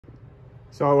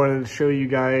So I wanted to show you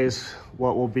guys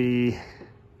what will be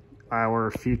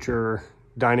our future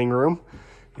dining room.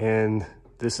 And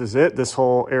this is it. This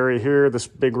whole area here, this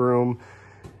big room,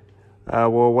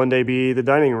 will one day be the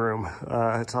dining room.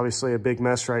 It's obviously a big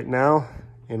mess right now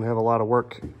and we have a lot of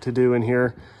work to do in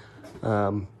here.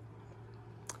 But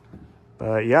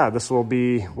yeah, this will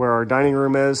be where our dining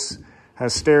room is.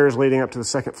 Has stairs leading up to the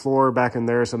second floor. Back in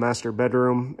there is a master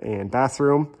bedroom and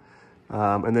bathroom.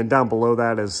 And then down below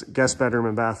that is guest bedroom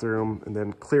and bathroom. And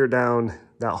then clear down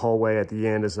that hallway at the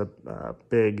end is a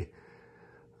big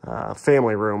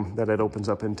family room that it opens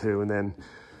up into. And then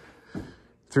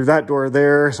through that door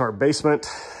there is our basement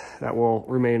that will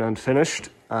remain unfinished.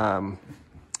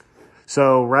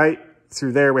 So right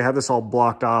through there, we have this all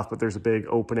blocked off, but there's a big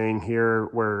opening here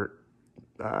where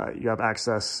you have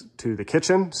access to the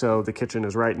kitchen. So the kitchen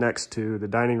is right next to the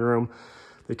dining room.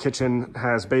 The kitchen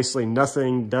has basically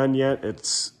nothing done yet.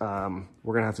 It's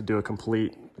we're gonna have to do a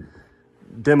complete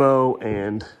demo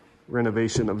and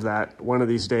renovation of that. One of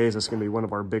these days, it's gonna be one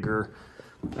of our bigger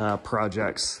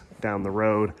projects down the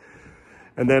road.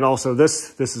 And then also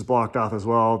this is blocked off as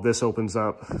well. This opens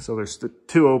up. So there's the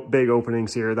two big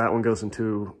openings here. That one goes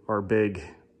into our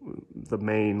the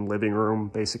main living room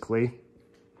basically.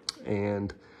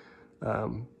 And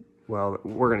well,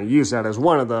 we're going to use that as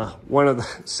one of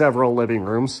the several living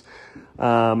rooms.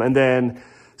 And then,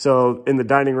 so in the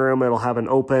dining room, it'll have an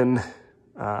open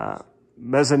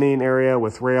mezzanine area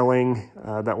with railing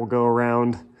that will go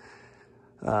around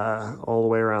all the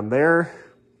way around there.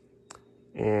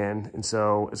 And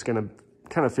so it's going to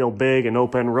kind of feel big and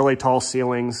open, really tall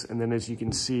ceilings. And then as you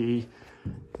can see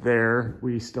there,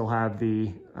 we still have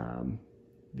the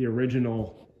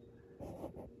original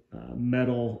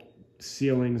metal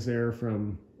ceilings there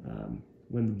from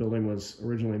when the building was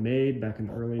originally made back in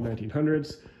the early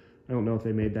 1900s. I don't know if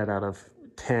they made that out of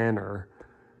tin or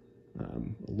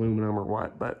aluminum or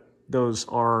what, but those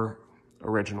are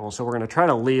original. So we're going to try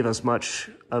to leave as much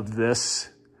of this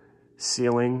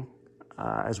ceiling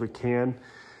as we can,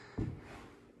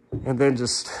 and then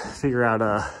just figure out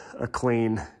a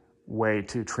clean way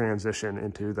to transition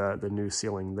into the new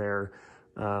ceiling there.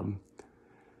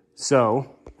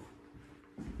 So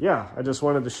yeah, I just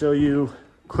wanted to show you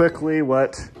quickly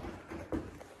what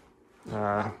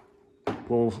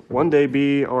will one day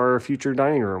be our future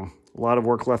dining room. A lot of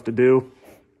work left to do,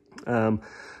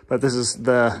 but this is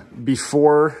the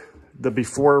before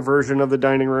version of the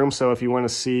dining room. So if you want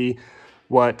to see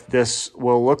what this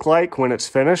will look like when it's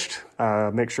finished,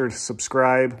 make sure to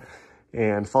subscribe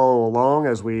and follow along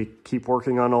as we keep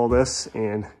working on all this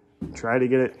and try to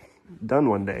get it done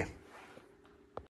one day.